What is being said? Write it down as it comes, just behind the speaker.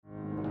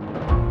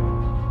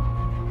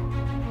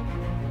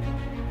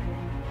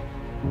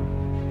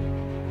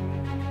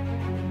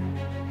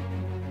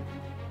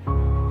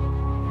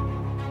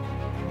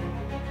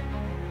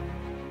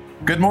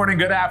Good morning,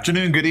 good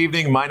afternoon, good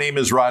evening. My name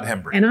is Rod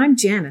Hembry. And I'm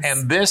Janice.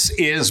 And this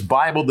is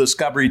Bible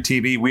Discovery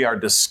TV. We are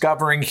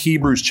discovering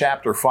Hebrews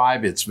chapter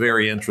 5. It's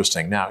very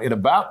interesting. Now, in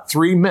about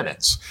 3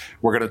 minutes,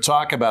 we're going to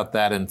talk about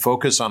that and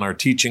focus on our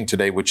teaching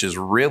today, which is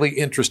really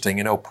interesting.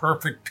 You know,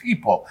 perfect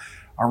people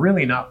are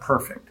really not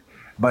perfect,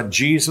 but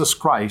Jesus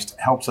Christ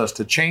helps us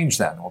to change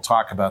that. And we'll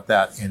talk about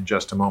that in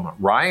just a moment.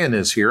 Ryan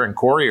is here and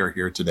Corey are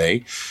here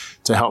today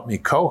to help me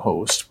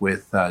co-host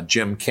with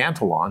Jim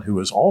Cantillon, who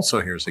is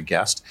also here as a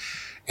guest.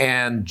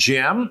 And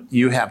Jim,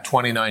 you have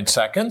 29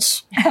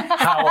 seconds.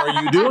 How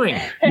are you doing?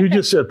 You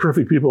just said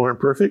perfect people aren't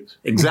perfect?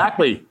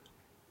 Exactly.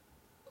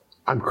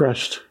 I'm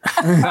crushed.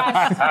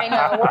 I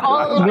know. We're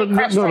all a little bit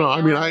crushed No. right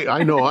I mean,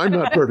 I know I'm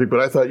not perfect, but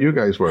I thought you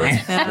guys were.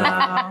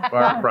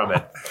 Far from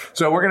it.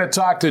 So we're going to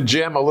talk to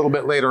Jim a little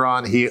bit later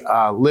on. He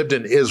lived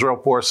in Israel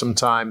for some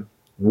time.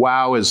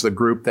 WOW is the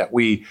group that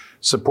we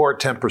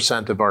support.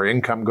 10% of our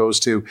income goes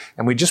to.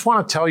 And we just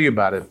want to tell you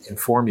about it,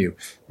 inform you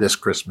this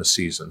Christmas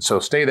season. So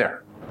stay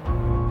there.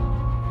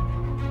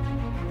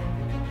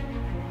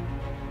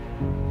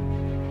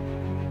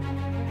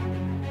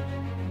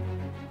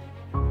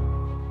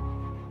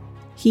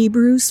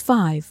 Hebrews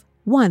 5,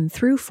 1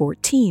 through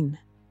 14.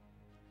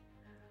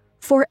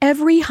 For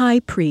every high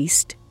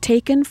priest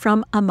taken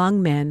from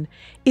among men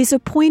is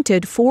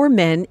appointed for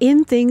men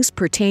in things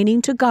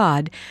pertaining to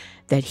God,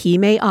 that he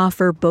may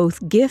offer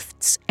both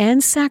gifts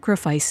and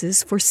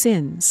sacrifices for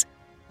sins.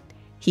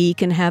 He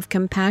can have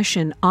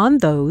compassion on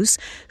those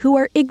who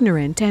are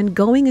ignorant and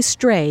going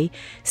astray,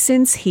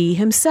 since he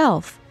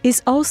himself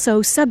is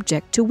also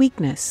subject to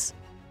weakness.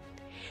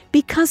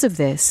 Because of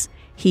this,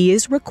 he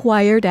is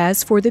required,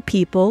 as for the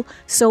people,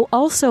 so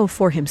also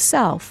for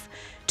himself,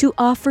 to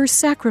offer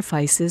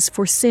sacrifices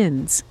for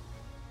sins.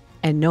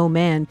 And no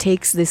man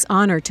takes this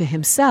honor to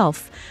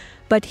himself,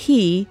 but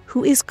he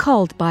who is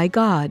called by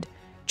God,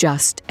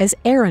 just as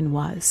Aaron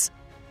was.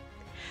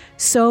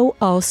 So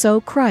also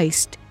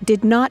Christ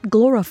did not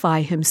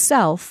glorify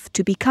himself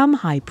to become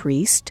high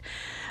priest,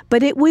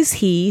 but it was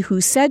he who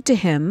said to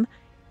him,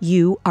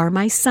 "You are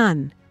my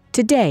son,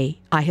 today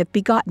I have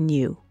begotten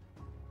you."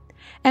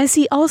 As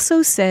he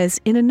also says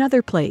in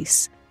another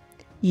place,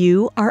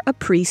 "You are a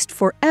priest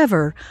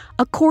forever,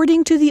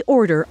 according to the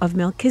order of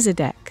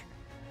Melchizedek,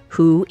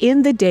 who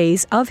in the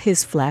days of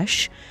his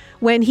flesh,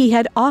 when he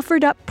had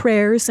offered up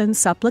prayers and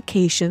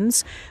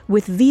supplications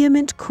with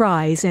vehement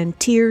cries and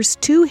tears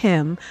to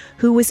him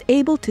who was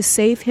able to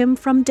save him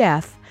from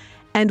death,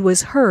 and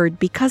was heard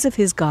because of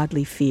his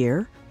godly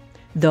fear,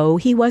 though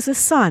he was a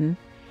son,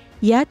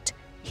 yet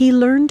he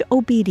learned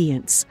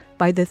obedience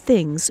by the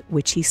things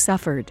which he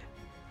suffered.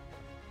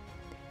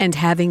 And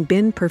having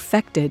been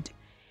perfected,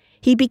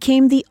 he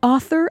became the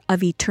author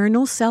of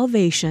eternal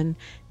salvation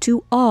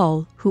to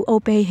all who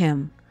obey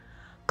him,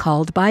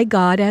 called by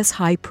God as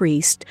high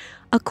priest,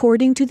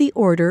 according to the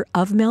order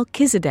of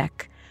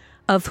Melchizedek,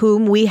 of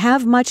whom we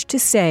have much to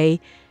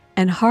say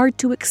and hard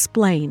to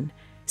explain,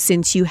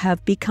 since you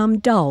have become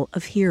dull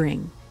of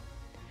hearing.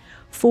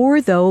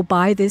 For though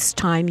by this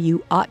time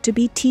you ought to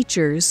be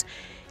teachers,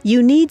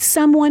 you need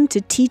someone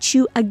to teach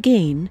you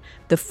again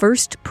the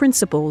first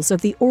principles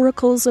of the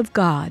oracles of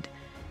God,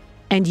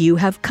 and you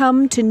have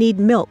come to need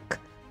milk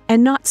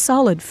and not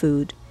solid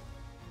food.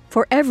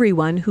 For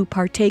everyone who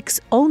partakes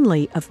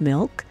only of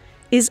milk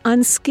is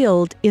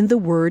unskilled in the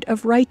word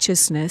of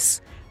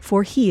righteousness,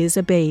 for he is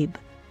a babe.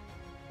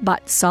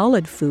 But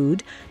solid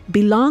food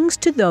belongs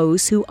to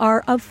those who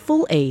are of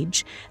full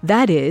age,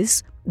 that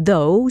is,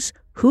 those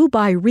who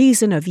by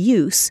reason of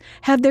use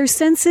have their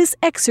senses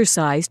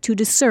exercised to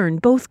discern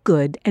both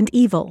good and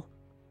evil.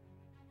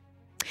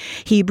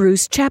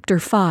 Hebrews chapter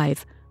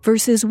 5,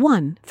 verses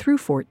 1 through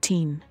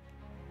 14.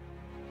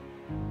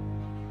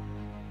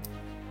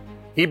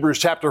 Hebrews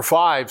chapter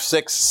 5,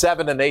 6,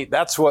 7, and 8.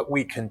 That's what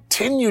we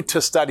continue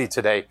to study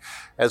today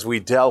as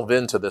we delve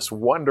into this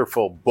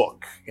wonderful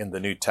book in the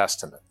New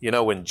Testament. You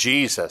know, when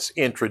Jesus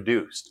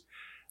introduced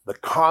the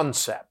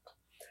concept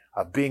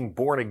of being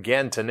born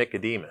again to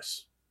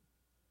Nicodemus,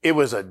 it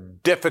was a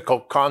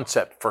difficult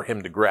concept for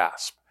him to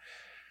grasp.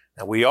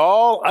 Now, we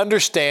all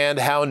understand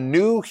how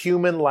new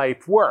human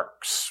life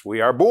works. We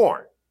are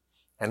born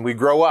and we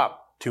grow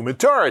up to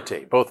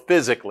maturity, both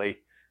physically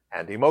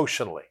and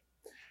emotionally.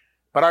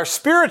 But our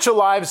spiritual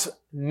lives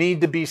need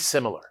to be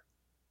similar.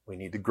 We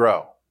need to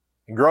grow.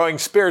 And growing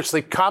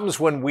spiritually comes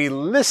when we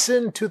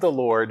listen to the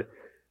Lord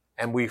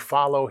and we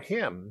follow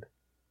Him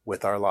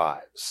with our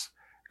lives.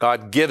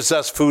 God gives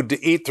us food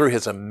to eat through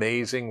His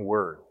amazing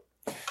Word.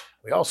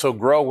 We also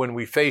grow when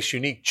we face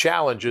unique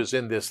challenges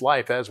in this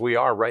life, as we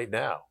are right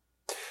now.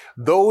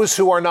 Those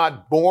who are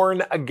not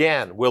born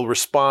again will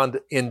respond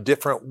in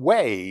different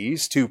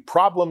ways to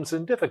problems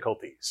and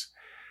difficulties.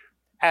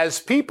 As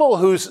people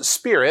whose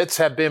spirits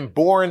have been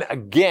born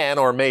again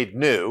or made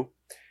new,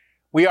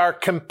 we are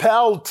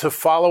compelled to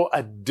follow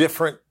a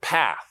different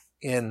path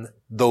in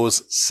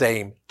those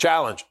same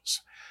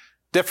challenges.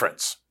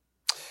 Difference.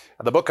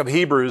 The book of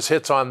Hebrews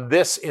hits on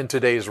this in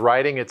today's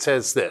writing. It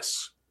says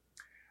this: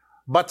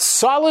 "But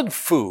solid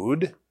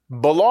food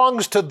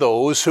belongs to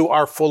those who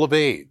are full of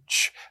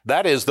age.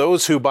 That is,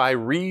 those who by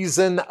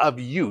reason of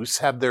use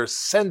have their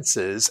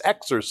senses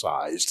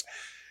exercised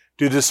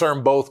to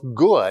discern both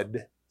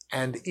good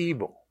and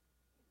evil.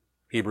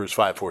 Hebrews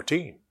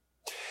 5:14.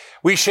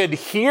 We should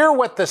hear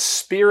what the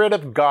Spirit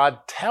of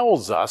God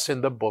tells us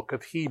in the book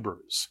of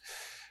Hebrews,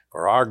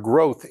 for our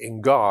growth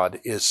in God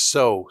is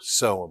so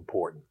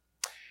important.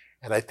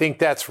 And I think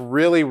that's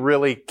really,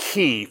 really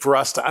key for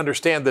us to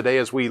understand today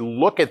as we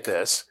look at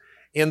this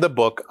in the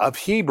book of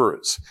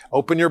Hebrews.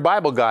 Open your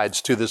Bible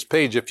guides to this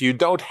page if you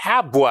don't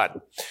have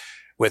one.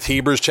 With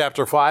Hebrews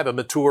chapter 5, a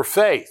mature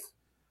faith.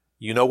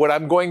 You know what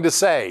I'm going to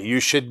say. You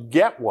should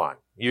get one.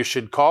 You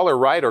should call or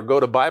write or go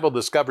to Bible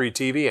Discovery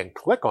TV and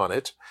click on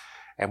it.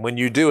 And when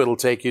you do, it'll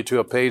take you to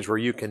a page where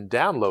you can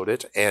download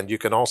it, and you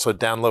can also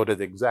download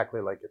it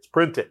exactly like it's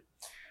printed.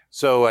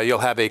 So you'll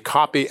have a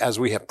copy as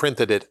we have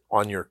printed it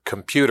on your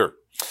computer.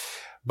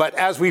 But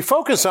as we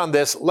focus on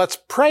this, let's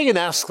pray and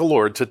ask the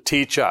Lord to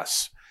teach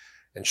us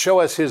and show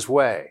us His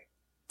way,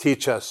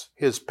 teach us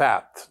His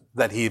path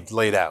that He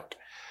laid out.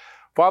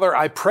 Father,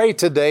 I pray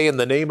today in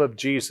the name of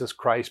Jesus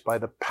Christ, by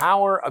the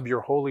power of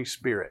your Holy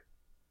Spirit,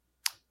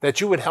 that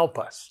you would help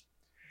us.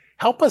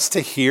 Help us to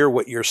hear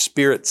what your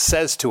Spirit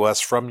says to us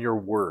from your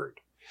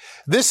word.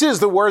 This is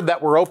the word that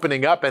we're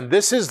opening up, and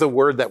this is the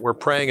word that we're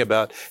praying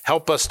about.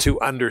 Help us to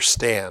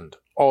understand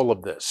all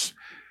of this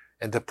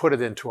and to put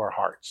it into our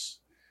hearts.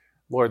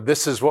 Lord,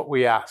 this is what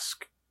we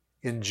ask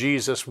in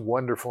Jesus'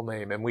 wonderful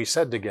name. And we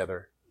said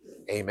together,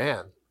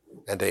 amen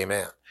and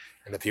amen.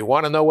 And if you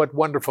want to know what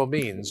wonderful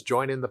means,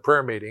 join in the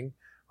prayer meeting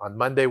on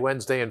Monday,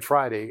 Wednesday, and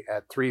Friday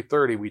at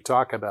 3:30. We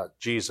talk about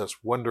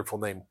Jesus' wonderful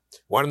name.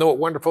 Want to know what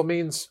wonderful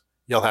means?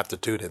 You'll have to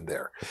tune in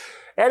there.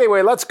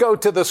 Anyway, let's go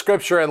to the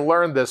scripture and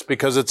learn this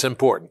because it's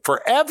important.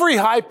 For every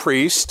high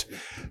priest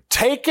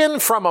taken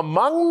from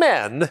among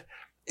men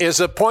is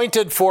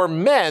appointed for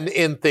men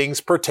in things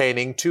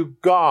pertaining to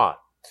God,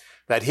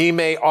 that he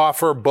may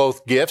offer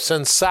both gifts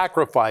and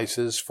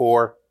sacrifices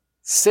for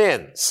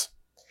sins.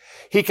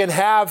 He can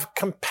have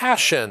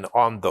compassion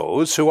on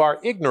those who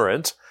are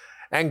ignorant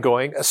and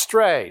going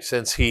astray,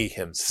 since he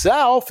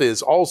himself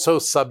is also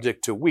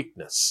subject to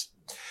weakness.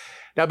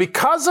 Now,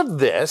 because of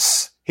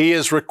this, he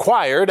is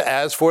required,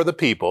 as for the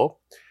people,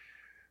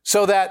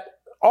 so that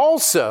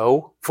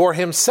also for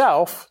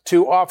himself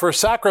to offer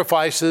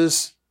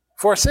sacrifices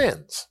for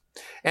sins.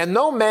 And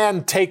no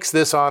man takes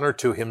this honor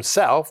to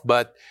himself,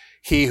 but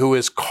he who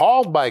is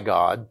called by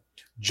God,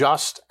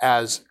 just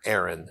as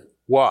Aaron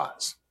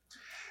was.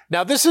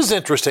 Now, this is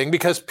interesting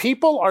because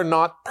people are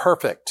not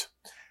perfect,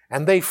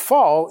 and they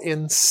fall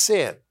in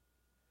sin.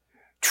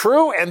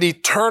 True and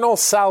eternal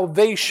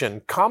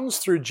salvation comes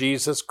through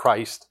Jesus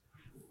Christ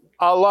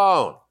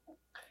alone.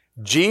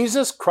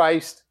 Jesus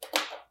Christ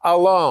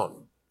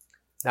alone.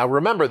 Now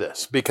remember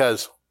this,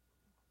 because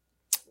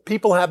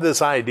people have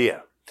this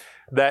idea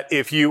that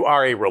if you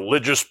are a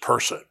religious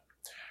person,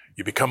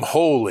 you become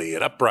holy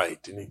and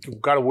upright, and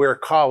you've got to wear a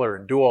collar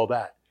and do all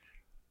that.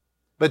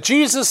 But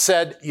Jesus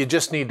said, you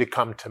just need to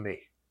come to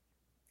me,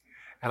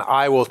 and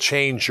I will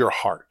change your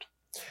heart.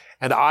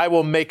 And I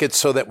will make it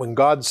so that when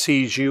God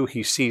sees you,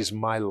 he sees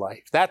my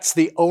life. That's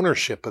the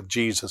ownership of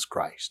Jesus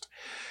Christ.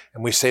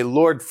 And we say,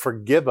 Lord,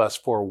 forgive us,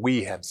 for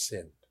we have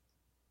sinned.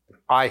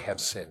 I have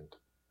sinned.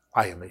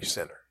 I am a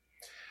sinner.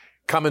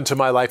 Come into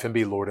my life and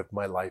be Lord of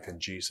my life in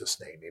Jesus'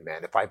 name.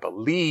 Amen. If I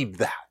believe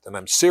that, and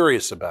I'm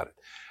serious about it,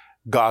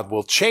 God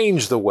will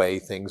change the way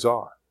things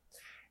are.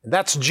 And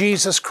that's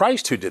Jesus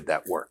Christ who did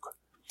that work.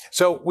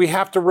 So we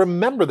have to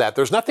remember that.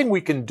 There's nothing we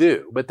can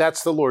do, but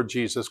that's the Lord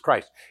Jesus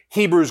Christ.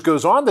 Hebrews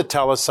goes on to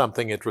tell us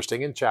something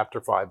interesting in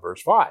chapter 5,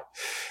 verse 5.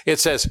 It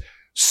says,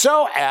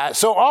 So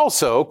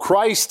also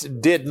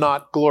Christ did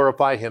not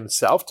glorify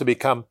himself to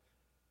become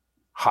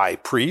high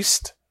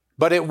priest,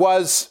 but it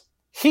was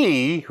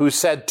he who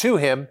said to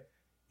him,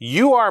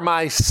 You are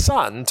my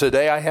son,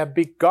 today I have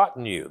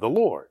begotten you, the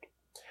Lord.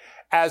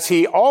 As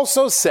he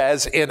also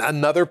says in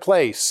another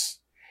place,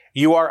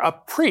 You are a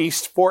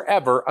priest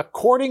forever,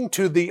 according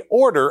to the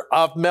order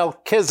of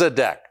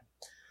Melchizedek,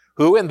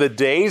 who in the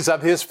days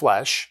of his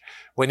flesh,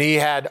 when he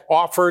had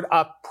offered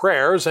up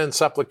prayers and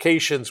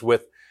supplications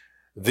with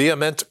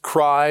vehement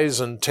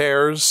cries and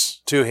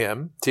tears to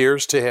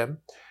him,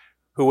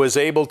 who was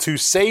able to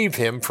save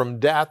him from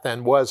death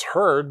and was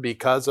heard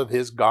because of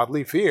his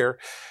godly fear,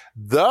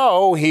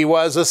 though he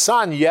was a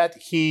son, yet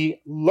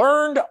he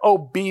learned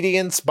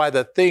obedience by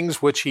the things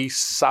which he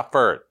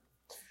suffered.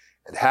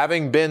 And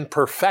having been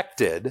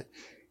perfected,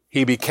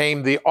 he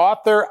became the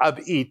author of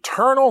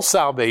eternal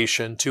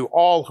salvation to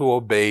all who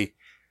obey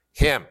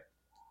him,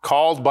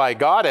 called by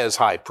God as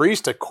high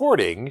priest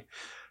according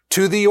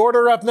to the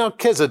order of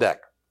Melchizedek,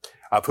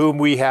 of whom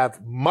we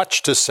have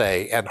much to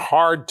say and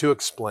hard to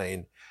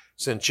explain,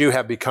 since you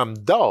have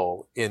become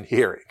dull in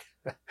hearing.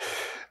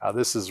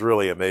 This is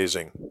really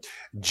amazing.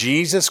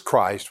 Jesus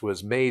Christ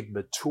was made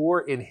mature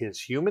in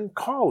his human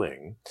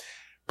calling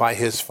by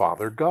his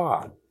Father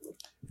God.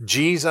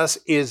 Jesus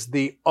is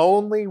the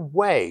only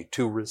way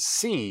to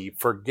receive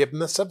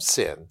forgiveness of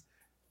sin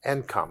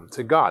and come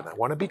to God. I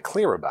want to be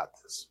clear about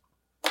this.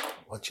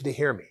 want you to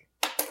hear me.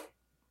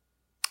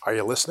 Are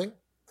you listening?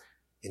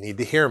 You need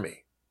to hear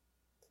me.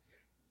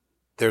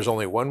 There's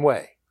only one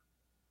way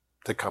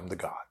to come to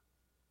God,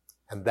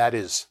 and that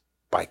is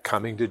by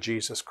coming to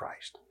Jesus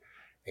Christ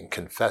and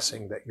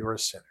confessing that you're a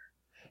sinner,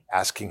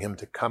 asking him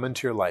to come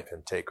into your life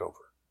and take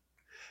over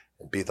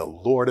and be the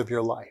Lord of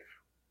your life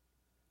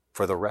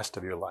for the rest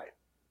of your life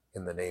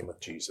in the name of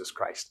Jesus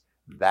Christ.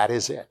 That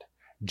is it.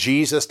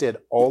 Jesus did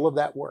all of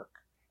that work,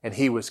 and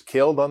he was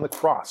killed on the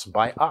cross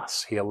by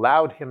us. He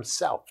allowed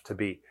himself to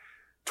be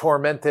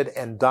tormented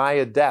and die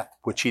a death,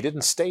 which he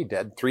didn't stay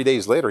dead. 3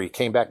 days later, he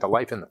came back to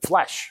life in the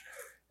flesh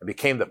and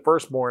became the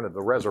firstborn of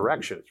the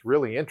resurrection. It's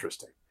really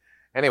interesting.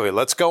 Anyway,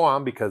 let's go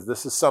on because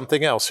this is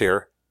something else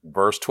here.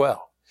 Verse 12.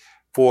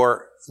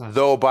 For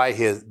though by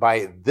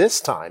this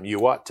time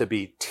you ought to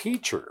be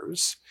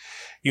teachers,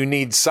 you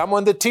need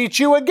someone to teach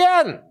you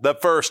again the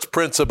first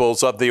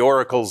principles of the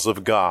oracles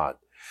of God.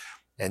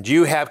 And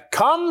you have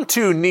come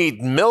to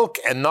need milk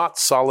and not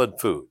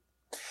solid food.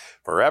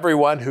 For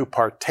everyone who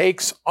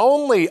partakes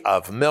only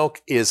of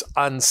milk is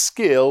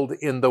unskilled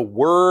in the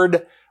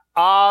word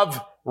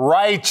of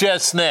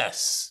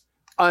righteousness.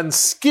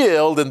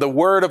 Unskilled in the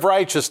word of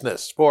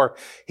righteousness, for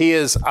he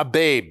is a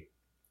babe.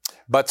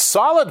 But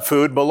solid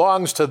food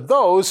belongs to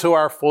those who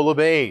are full of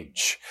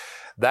age.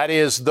 That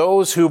is,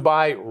 those who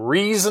by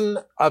reason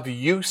of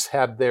use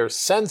have their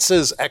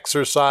senses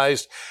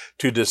exercised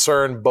to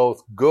discern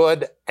both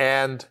good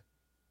and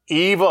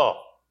evil.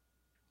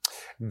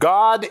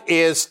 God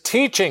is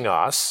teaching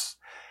us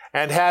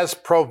and has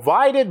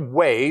provided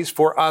ways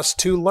for us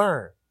to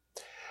learn.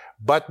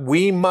 But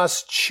we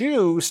must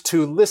choose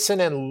to listen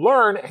and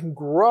learn and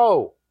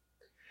grow.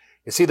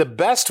 You see, the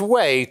best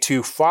way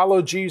to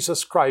follow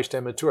Jesus Christ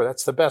and mature,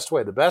 that's the best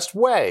way. The best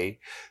way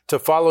to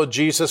follow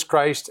Jesus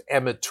Christ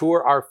and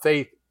mature our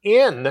faith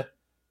in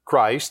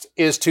Christ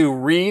is to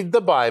read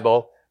the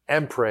Bible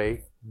and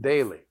pray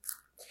daily.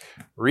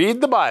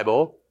 Read the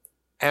Bible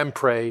and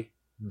pray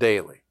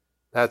daily.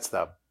 That's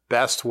the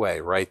best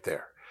way right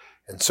there.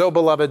 And so,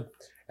 beloved,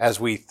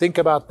 as we think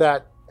about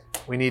that,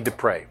 we need to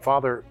pray.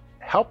 Father,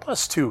 help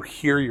us to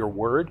hear your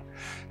word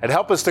and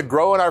help us to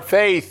grow in our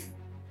faith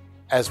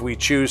as we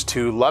choose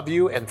to love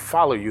you and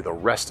follow you the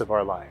rest of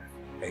our life.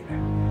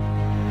 Amen.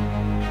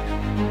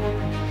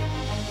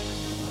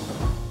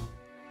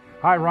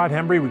 Hi, Rod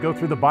Hembry. We go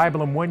through the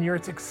Bible in 1 year.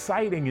 It's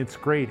exciting. It's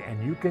great.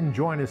 And you can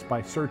join us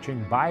by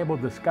searching Bible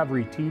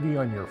Discovery TV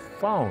on your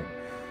phone.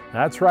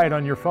 That's right,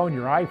 on your phone,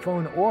 your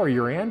iPhone or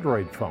your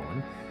Android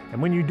phone.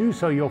 And when you do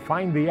so, you'll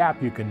find the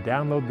app. You can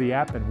download the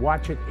app and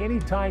watch it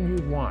anytime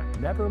you want.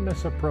 Never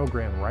miss a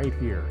program right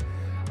here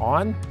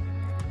on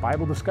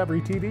Bible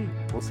Discovery TV.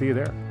 We'll see you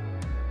there.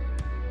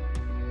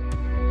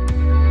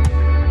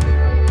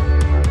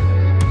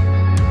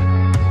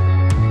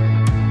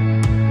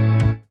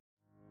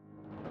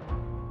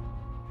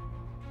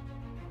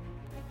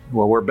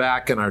 Well, we're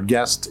back, and our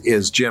guest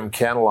is Jim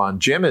Canelon.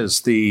 Jim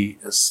is the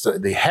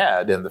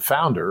head and the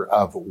founder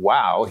of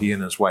WOW. He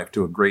and his wife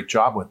do a great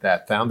job with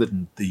that. Founded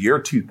in the year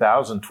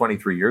 2000,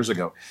 23 years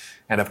ago.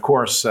 And of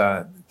course,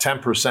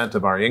 10%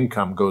 of our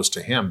income goes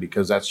to him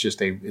because that's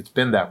just it's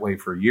been that way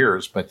for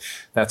years, but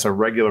that's a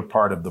regular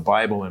part of the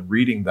Bible and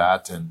reading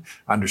that and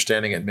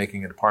understanding it,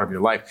 making it a part of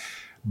your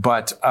life.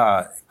 But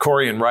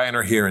Corey and Ryan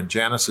are here and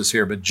Janice is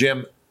here. But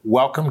Jim,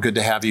 welcome. Good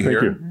to have you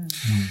here. Thank you.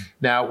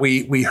 Now,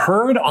 we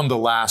heard on the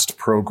last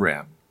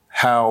program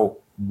how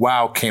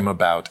WOW came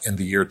about in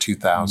the year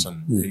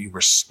 2000. You were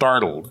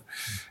startled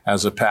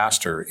as a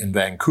pastor in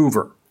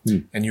Vancouver,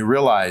 and you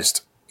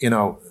realized,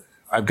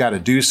 I've got to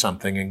do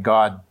something, and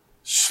God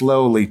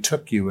slowly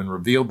took you and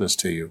revealed this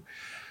to you.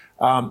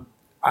 I'm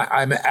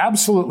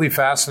absolutely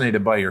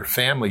fascinated by your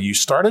family. You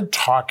started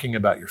talking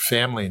about your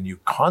family, and you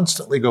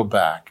constantly go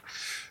back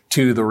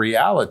to the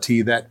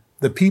reality that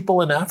the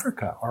people in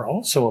Africa are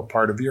also a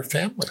part of your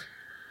family.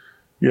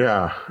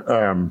 Yeah.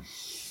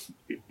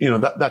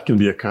 That can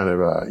be a kind of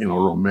a,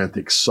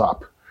 romantic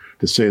sop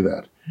to say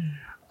that.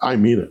 I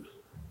mean it.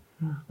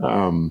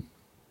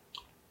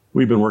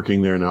 We've been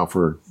working there now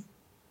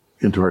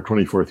into our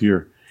 24th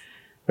year.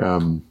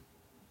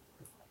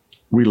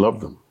 We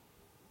love them.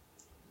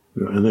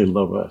 And they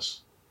love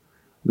us.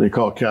 They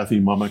call Kathy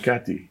Mama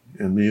Kathy,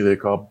 and me they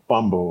call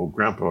Bambo,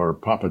 Grandpa, or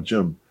Papa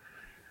Jim.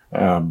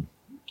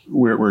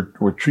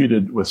 We're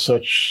treated with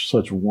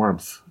such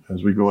warmth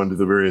as we go into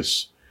the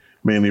various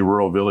mainly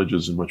rural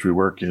villages in which we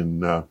work in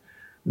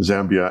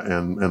Zambia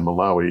and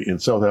Malawi. In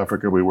South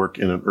Africa, we work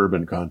in an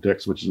urban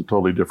context, which is a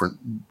totally different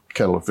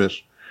kettle of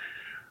fish.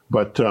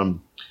 But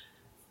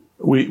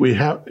we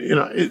have,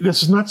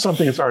 this is not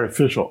something that's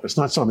artificial. It's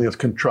not something that's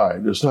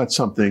contrived. It's not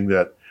something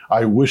that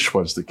I wish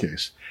was the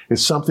case.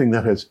 It's something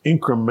that has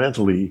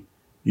incrementally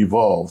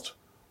evolved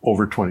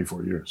over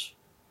 24 years.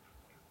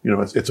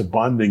 It's a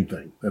bonding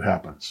thing that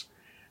happens.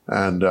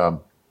 And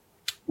I'll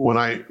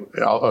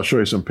show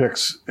you some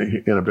pics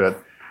in a bit.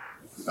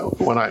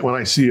 When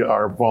I see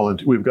our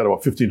we've got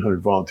about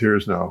 1,500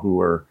 volunteers now who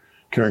are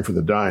caring for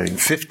the dying.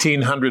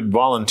 1,500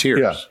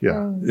 volunteers.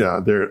 Yeah.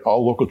 They're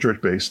all local church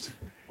based.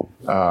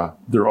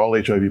 They're all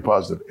HIV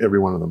positive, every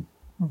one of them.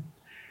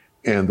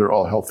 and they're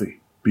all healthy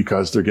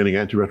because they're getting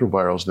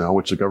antiretrovirals now,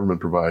 which the government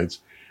provides.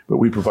 But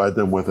we provide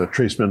them with a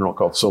trace mineral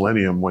called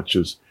selenium, which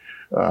is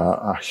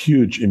a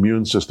huge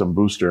immune system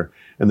booster.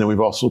 And then we've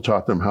also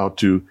taught them how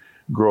to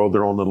grow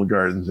their own little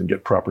gardens and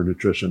get proper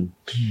nutrition.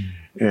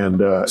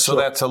 And so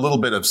that's a little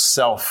bit of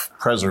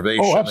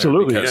self-preservation. Oh,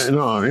 absolutely.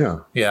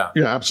 Yeah,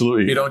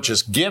 absolutely. You don't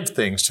just give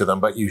things to them,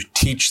 but you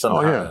teach them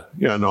how to.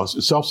 Yeah, no,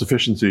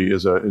 self-sufficiency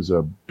is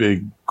a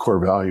big core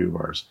value of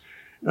ours.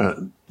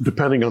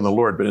 Depending on the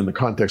Lord, but in the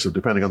context of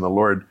depending on the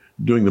Lord,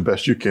 doing the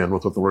best you can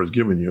with what the Lord has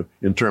given you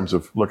in terms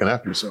of looking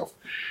after yourself.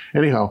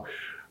 Anyhow,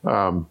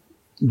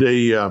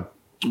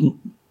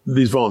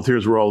 these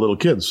volunteers were all little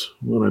kids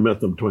when I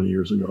met them 20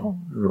 years ago,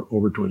 or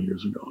over 20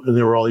 years ago, and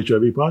they were all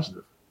HIV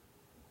positive.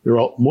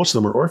 Most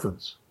of them are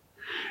orphans.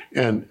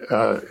 And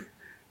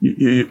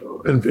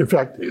in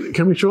fact,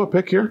 can we show a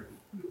pic here?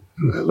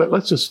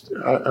 Let's just,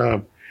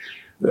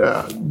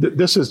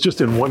 this is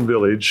just in one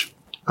village,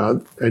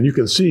 and you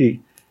can see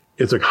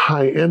it's a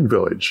high-end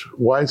village.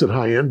 Why is it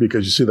high-end?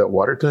 Because you see that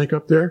water tank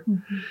up there?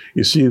 Mm-hmm.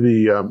 You see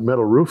the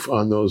metal roof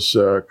on those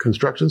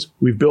constructions?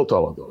 We've built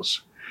all of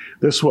those.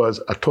 This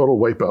was a total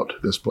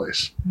wipeout, this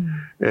place.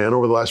 Mm. And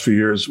over the last few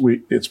years,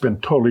 it's been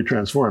totally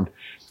transformed.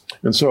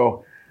 And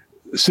so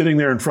sitting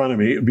there in front of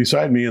me,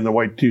 beside me in the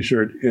white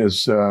T-shirt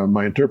is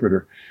my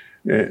interpreter,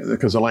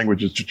 because the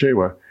language is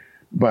Chichewa.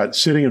 But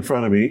sitting in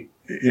front of me,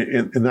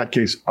 in that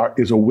case,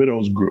 is a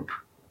widows group,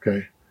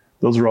 okay?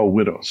 Those are all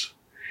widows.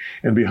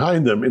 And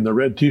behind them, in the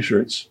red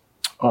T-shirts,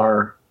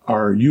 are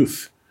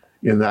youth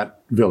in that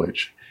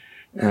village.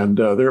 And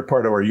they're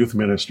part of our youth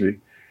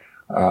ministry.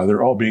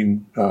 They're all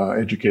being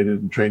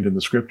educated and trained in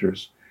the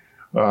scriptures.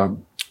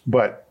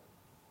 But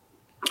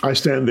I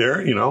stand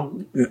there,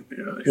 in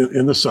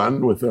the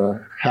sun with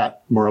a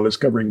hat more or less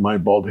covering my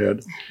bald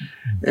head.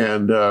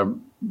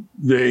 And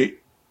they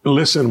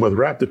listen with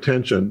rapt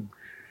attention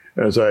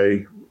as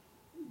I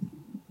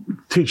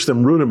teach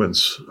them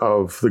rudiments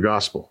of the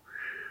gospel.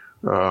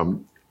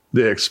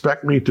 They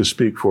expect me to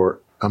speak for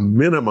a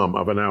minimum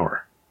of an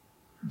hour.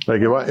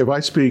 Like if I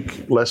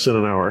speak less than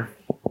an hour,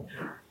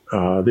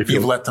 they feel,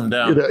 you've let them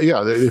down.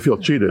 They feel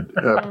cheated.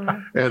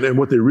 And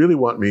what they really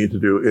want me to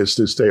do is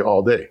to stay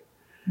all day.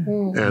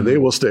 Mm-hmm. And they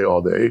will stay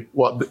all day.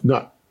 Well,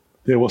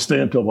 they will stay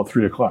until about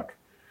 3 o'clock.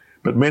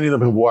 But many of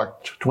them have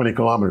walked 20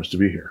 kilometers to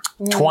be here.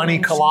 20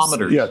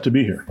 kilometers? Yeah, to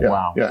be here. Yeah.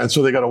 Wow. Yeah, and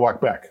so they got to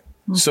walk back.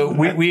 So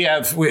we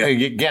have,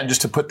 again,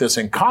 just to put this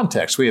in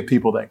context, we have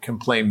people that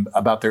complain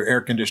about their air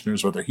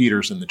conditioners or their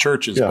heaters in the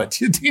churches, but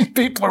these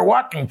people are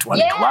walking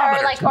 20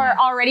 kilometers. Or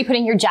already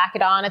putting your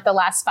jacket on at the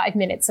last 5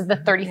 minutes of the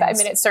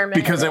 35-minute sermon.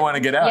 Because they want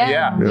to get out,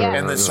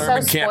 And the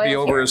sermon can't be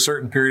over a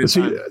certain period of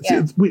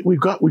time. We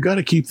got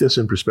to keep this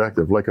in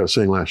perspective, like I was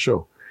saying last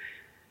show.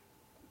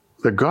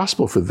 The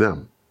gospel for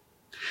them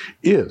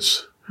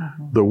is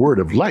the word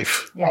of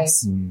life.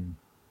 Yes. I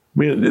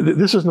mean,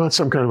 this is not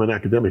some kind of an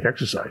academic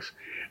exercise.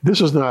 This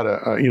is not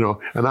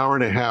an hour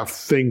and a half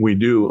thing we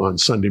do on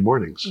Sunday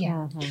mornings.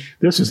 Yeah. Mm-hmm.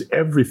 This is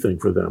everything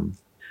for them.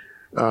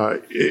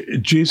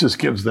 Jesus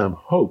gives them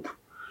hope.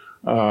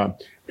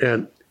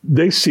 And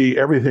they see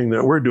everything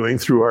that we're doing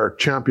through our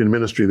champion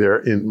ministry there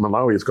in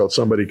Malawi. It's called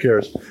Somebody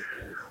Cares.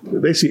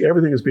 They see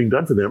everything that's being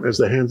done for them as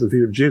the hands and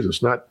feet of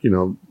Jesus, not,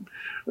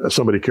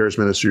 Somebody Cares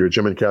ministry or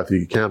Jim and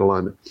Kathy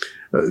Candelon.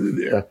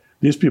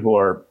 These people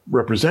are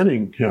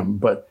representing him,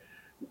 but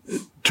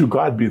to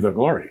God be the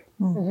glory.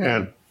 Mm-hmm.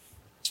 And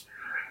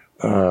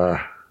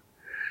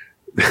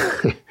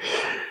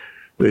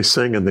they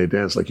sing and they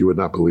dance like you would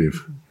not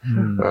believe.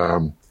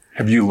 Mm-hmm.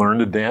 Have you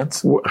learned to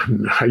dance?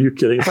 Are you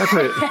kidding? If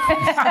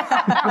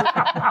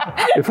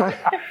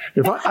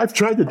I've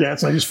tried to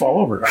dance, I just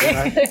fall over.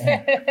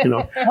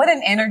 What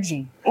an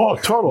energy! Oh,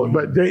 total.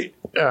 But they,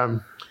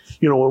 when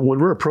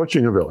we're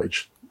approaching a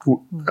village,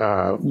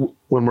 when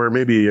we're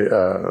maybe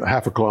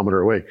half a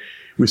kilometer away,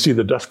 we see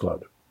the dust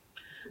cloud.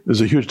 There's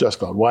a huge dust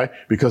cloud. Why?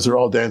 Because they're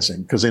all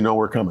dancing, because they know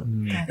we're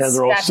coming, and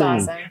they're all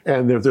singing. Awesome.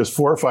 And there's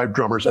 4 or 5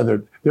 drummers,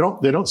 and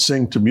they don't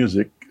sing to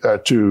music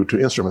to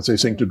instruments. They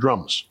sing to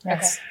drums.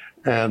 Yes.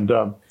 And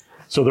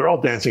so they're all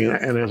dancing.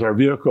 And as our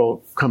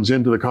vehicle comes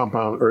into the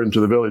compound or into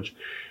the village,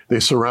 they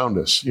surround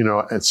us,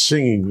 and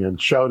singing and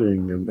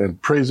shouting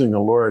and praising the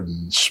Lord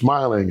and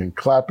smiling and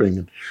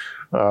clapping,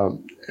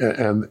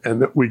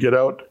 and we get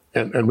out.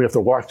 And we have to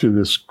walk through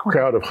this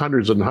crowd of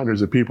hundreds and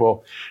hundreds of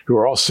people who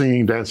are all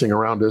singing, dancing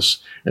around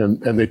us.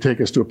 And they take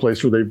us to a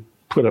place where they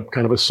put up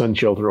kind of a sun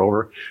shelter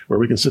over where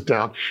we can sit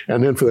down.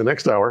 And then for the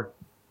next hour,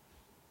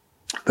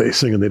 they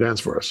sing and they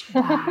dance for us.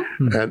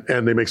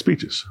 and they make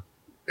speeches.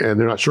 And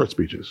they're not short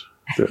speeches.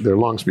 They're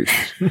long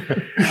speeches.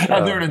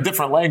 And they're in a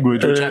different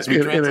language, which has to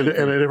be translated.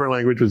 In a different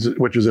language,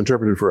 which is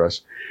interpreted for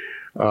us.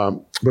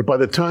 But by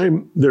the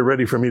time they're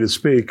ready for me to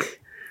speak,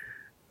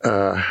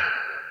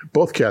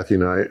 both Kathy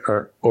and I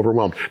are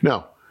overwhelmed.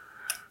 Now,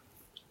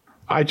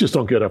 I just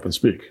don't get up and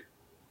speak.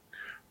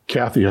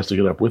 Kathy has to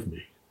get up with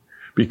me.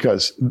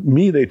 Because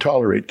me, they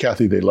tolerate.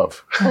 Kathy, they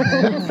love.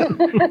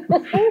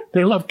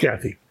 They love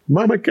Kathy.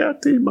 Mama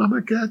Kathy,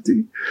 Mama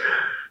Kathy.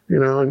 You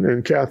know,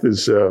 and Kath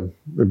is a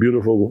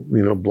beautiful,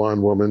 you know,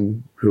 blonde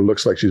woman who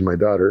looks like she's my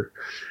daughter.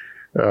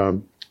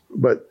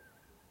 But,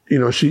 you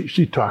know,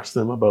 she talks to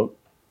them about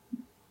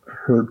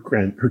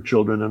her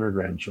children and her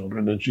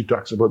grandchildren, and she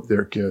talks about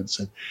their kids,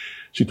 and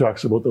she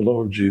talks about the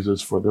love of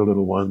Jesus for their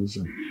little ones.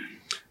 And,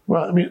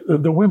 well, I mean,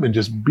 the women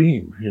just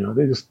beam, you know,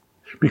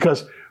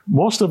 because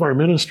most of our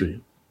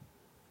ministry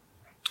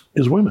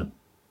is women.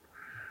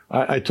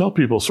 I tell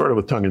people sort of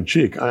with tongue in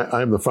cheek,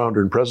 I'm the founder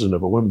and president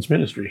of a women's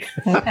ministry.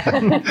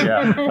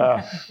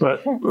 Yeah.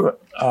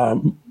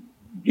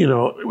 You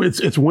know,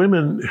 it's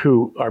women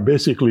who are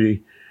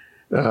basically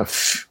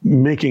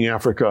making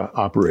Africa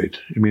operate.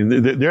 I mean,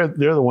 they're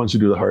the ones who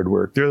do the hard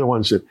work. They're the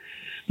ones that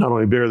not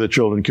only bear the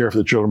children, care for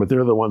the children, but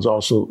they're the ones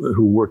also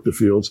who work the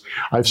fields.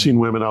 I've seen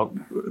women out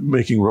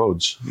making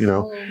roads, you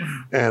know,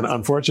 and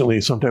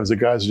unfortunately, sometimes the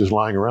guys are just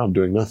lying around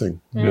doing nothing,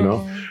 you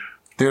know.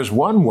 There's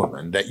one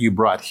woman that you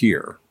brought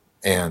here,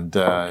 and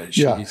In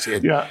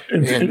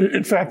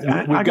fact,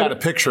 I got a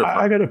picture of her.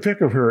 I got a pic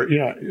of her.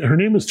 Yeah, her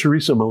name is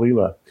Teresa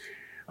Malila.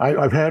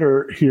 I've had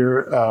her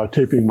here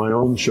taping my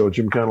own show,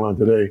 Jim Cannell on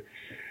Today.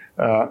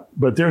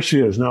 But there she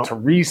is now.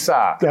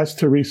 Teresa. That's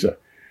Teresa.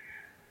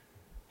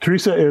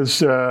 Teresa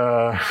is,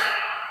 I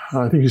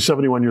think she's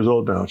 71 years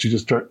old now. She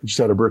just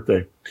had her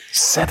birthday.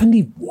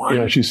 71?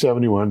 Yeah, she's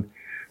 71.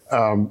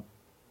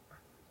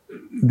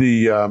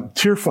 The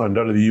Tear Fund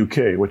out of the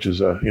UK, which is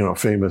a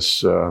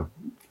famous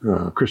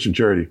Christian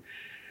charity,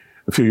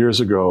 a few years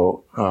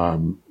ago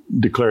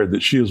declared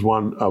that she is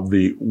one of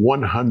the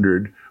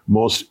 100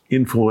 most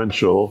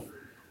influential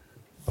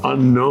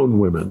unknown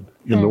women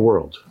in the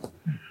world.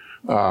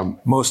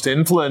 Most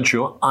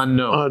influential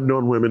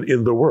unknown women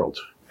in the world.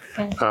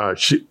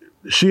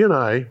 She and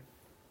I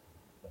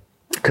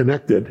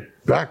connected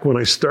back when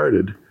I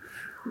started.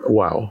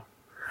 Wow.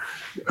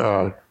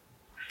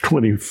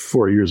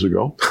 24 years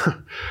ago.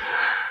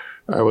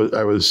 I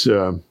was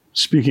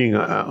speaking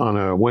on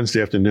a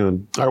Wednesday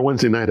afternoon, or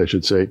Wednesday night, I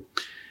should say,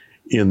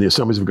 in the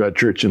Assemblies of God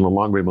Church in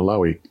Lilongwe,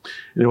 Malawi.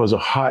 And it was a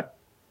hot,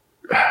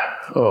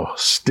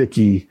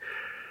 sticky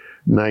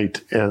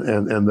night,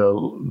 and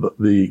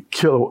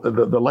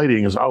the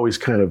lighting is always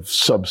kind of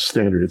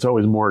substandard. It's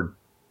always more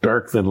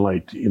dark than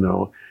light, you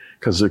know,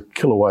 because the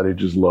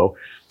kilowattage is low.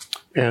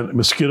 And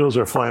mosquitoes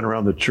are flying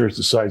around the church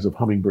the size of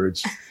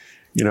hummingbirds.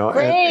 You know,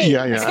 and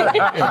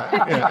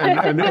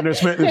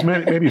there's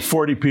maybe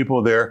 40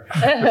 people there.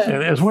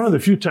 And it's one of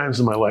the few times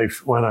in my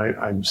life when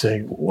I'm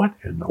saying, what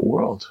in the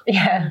world?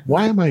 Yeah.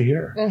 Why am I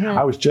here? Mm-hmm.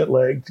 I was jet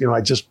lagged. You know,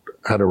 I just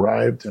had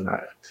arrived.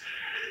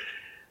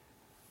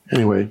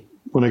 Anyway,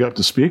 when I got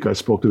to speak, I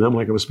spoke to them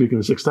like I was speaking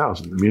to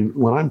 6,000. I mean,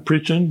 when I'm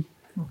preaching,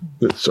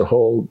 it's a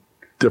whole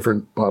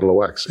different bottle of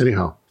wax.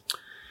 Anyhow,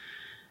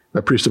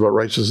 I preached about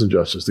righteousness and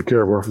justice, the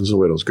care of orphans and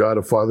widows, God,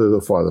 a father of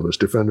the fatherless,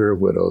 defender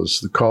of widows,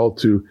 the call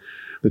to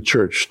the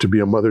church to be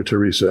a Mother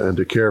Teresa and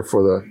to care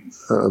for the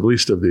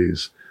least of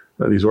these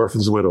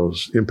orphans and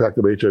widows, impact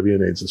of HIV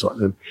and AIDS and so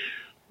on. And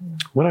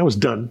when I was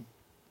done,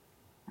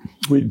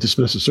 we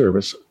dismissed the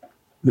service.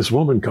 This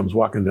woman comes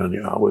walking down the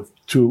aisle with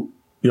 2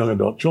 young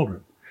adult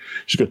children.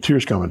 She's got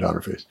tears coming down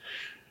her face.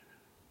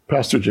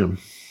 Pastor Jim,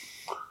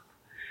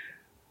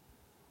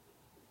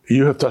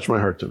 you have touched my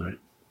heart tonight.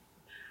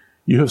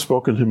 You have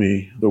spoken to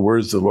me the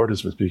words the Lord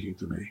has been speaking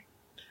to me.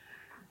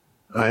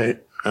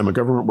 I'm a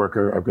government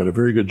worker. I've got a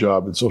very good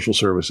job in social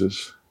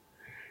services,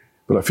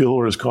 but I feel the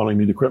Lord is calling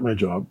me to quit my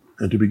job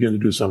and to begin to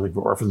do something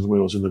for orphans and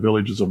widows in the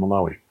villages of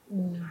Malawi.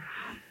 And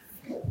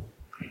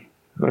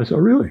I said, oh,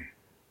 really?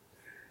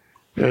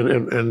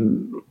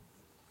 And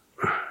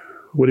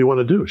what do you want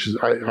to do? She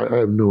said, I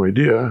have no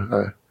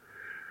idea.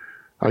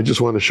 I just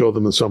want to show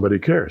them that somebody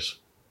cares.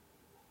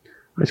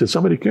 I said,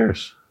 somebody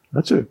cares.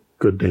 That's a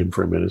good name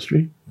for a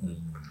ministry.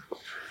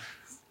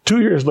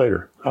 2 years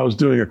later, I was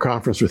doing a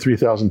conference for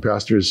 3,000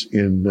 pastors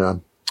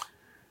in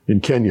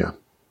Kenya.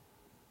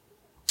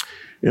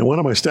 And one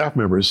of my staff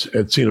members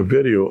had seen a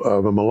video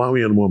of a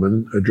Malawian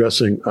woman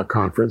addressing a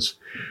conference.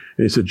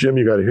 And he said, Jim,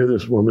 you got to hear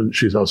this woman.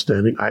 She's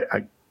outstanding.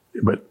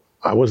 But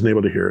I wasn't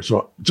able to hear her.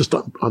 So just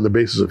on the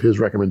basis of his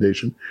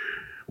recommendation,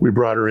 we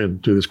brought her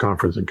into this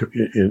conference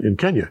in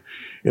Kenya.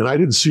 And I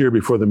didn't see her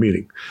before the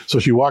meeting. So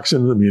she walks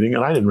into the meeting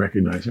and I didn't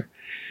recognize her.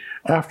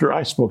 After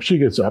I spoke, she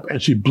gets up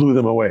and she blew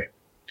them away.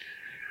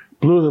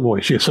 Blew them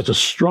away. She has such a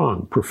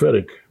strong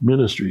prophetic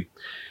ministry.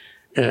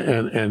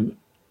 And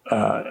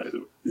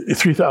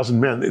 3,000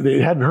 men, they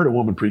hadn't heard a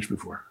woman preach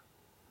before.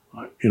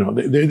 You know,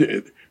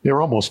 they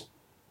were almost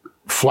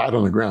flat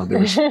on the ground.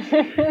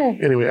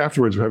 Anyway,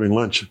 afterwards, we're having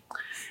lunch.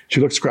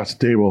 She looks across the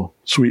table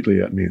sweetly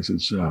at me and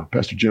says,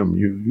 Pastor Jim,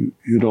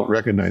 you don't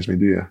recognize me,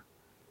 do you?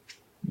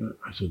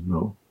 I said,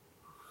 no.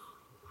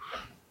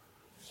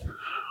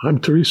 I'm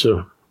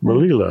Teresa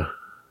Malila.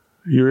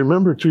 You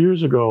remember 2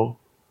 years ago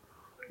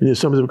in the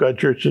Assemblies of God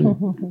Church in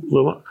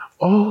Little?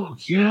 Oh,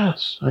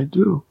 yes, I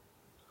do.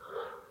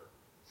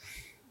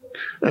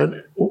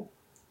 And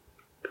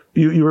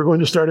you were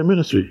going to start a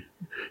ministry.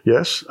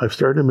 Yes, I've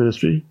started a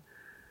ministry.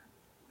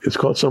 It's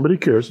called Somebody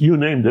Cares. You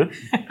named it.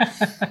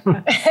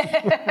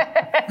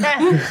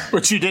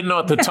 But you didn't know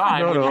at the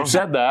time when you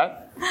said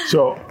that.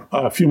 So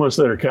a few months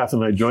later, Kath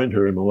and I joined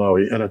her in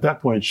Malawi. And at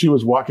that point, she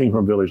was walking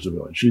from village to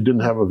village. She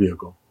didn't have a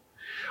vehicle.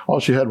 All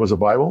she had was a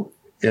Bible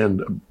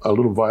and a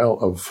little vial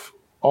of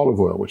olive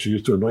oil, which she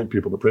used to anoint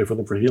people to pray for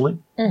them for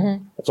healing.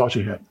 Mm-hmm. That's all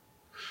she had.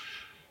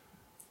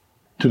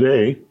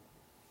 Today,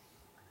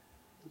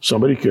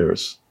 Somebody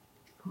Cares,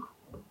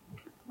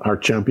 our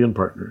champion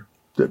partner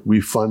that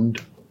we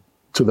fund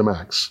to the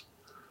max.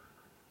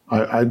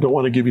 I don't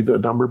want to give you the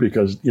number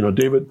because,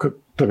 David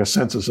took a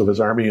census of his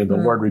army and the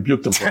Lord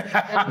rebuked him for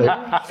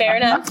it. Fair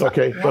enough.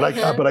 Okay,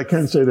 but I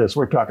can say this.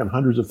 We're talking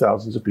hundreds of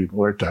thousands of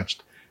people are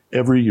touched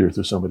every year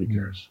through Somebody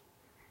Cares.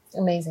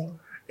 Amazing.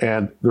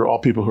 And they're all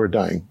people who are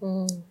dying.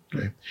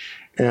 Okay.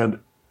 And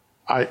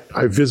I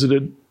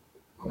visited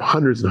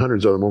hundreds and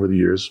hundreds of them over the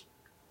years.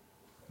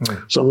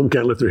 Some of them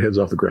can't lift their heads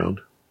off the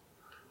ground.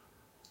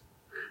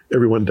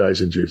 Everyone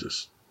dies in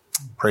Jesus.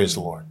 Praise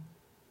the Lord.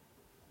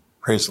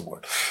 Praise the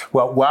Lord.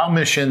 Well,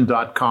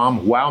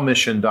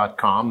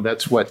 wowmission.com,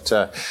 that's what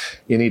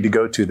you need to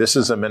go to. This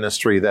is a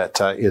ministry that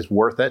is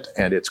worth it,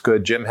 and it's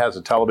good. Jim has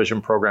a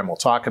television program. We'll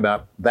talk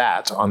about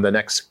that on the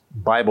next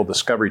Bible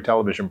Discovery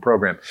television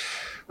program.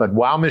 But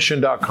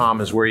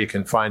wowmission.com is where you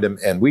can find them,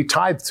 and we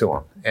tithe to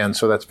them. And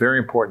so that's very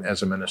important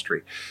as a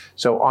ministry.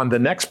 So on the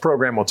next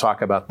program, we'll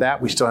talk about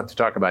that. We still have to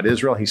talk about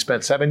Israel. He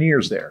spent 7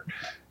 years there,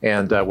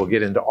 and we'll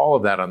get into all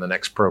of that on the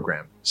next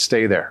program.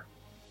 Stay there.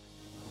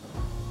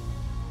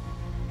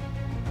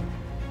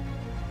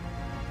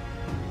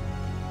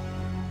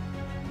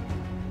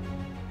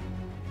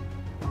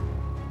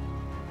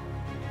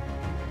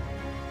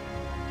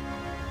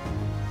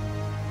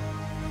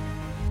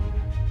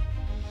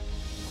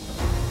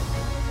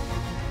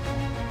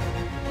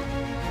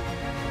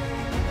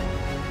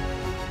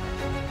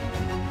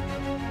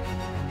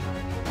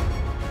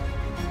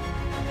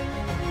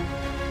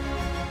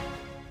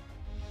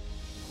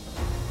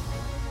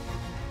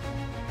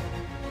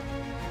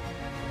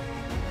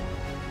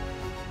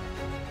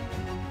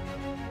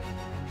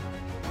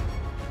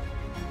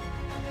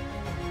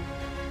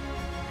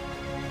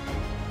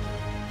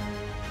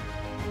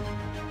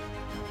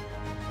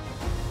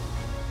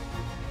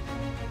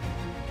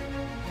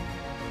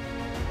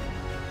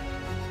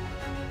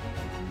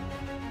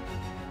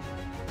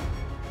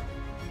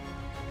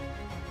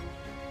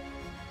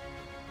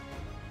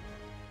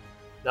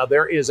 Now,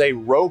 there is a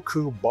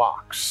Roku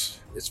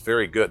box. It's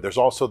very good. There's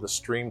also the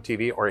Stream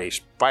TV or a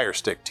Fire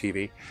Stick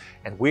TV,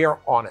 and we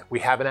are on it. We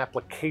have an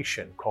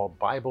application called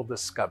Bible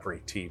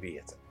Discovery TV.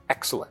 It's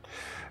excellent.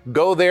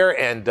 Go there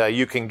and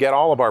you can get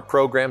all of our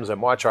programs and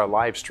watch our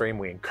live stream.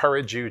 We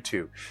encourage you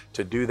to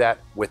do that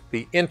with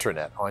the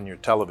internet on your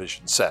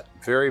television set.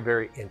 Very,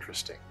 very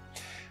interesting.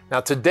 Now,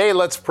 today,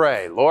 let's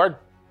pray. Lord,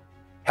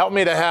 help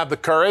me to have the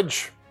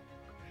courage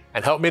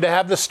and help me to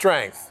have the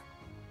strength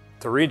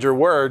to read your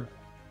word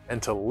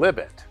and to live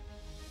it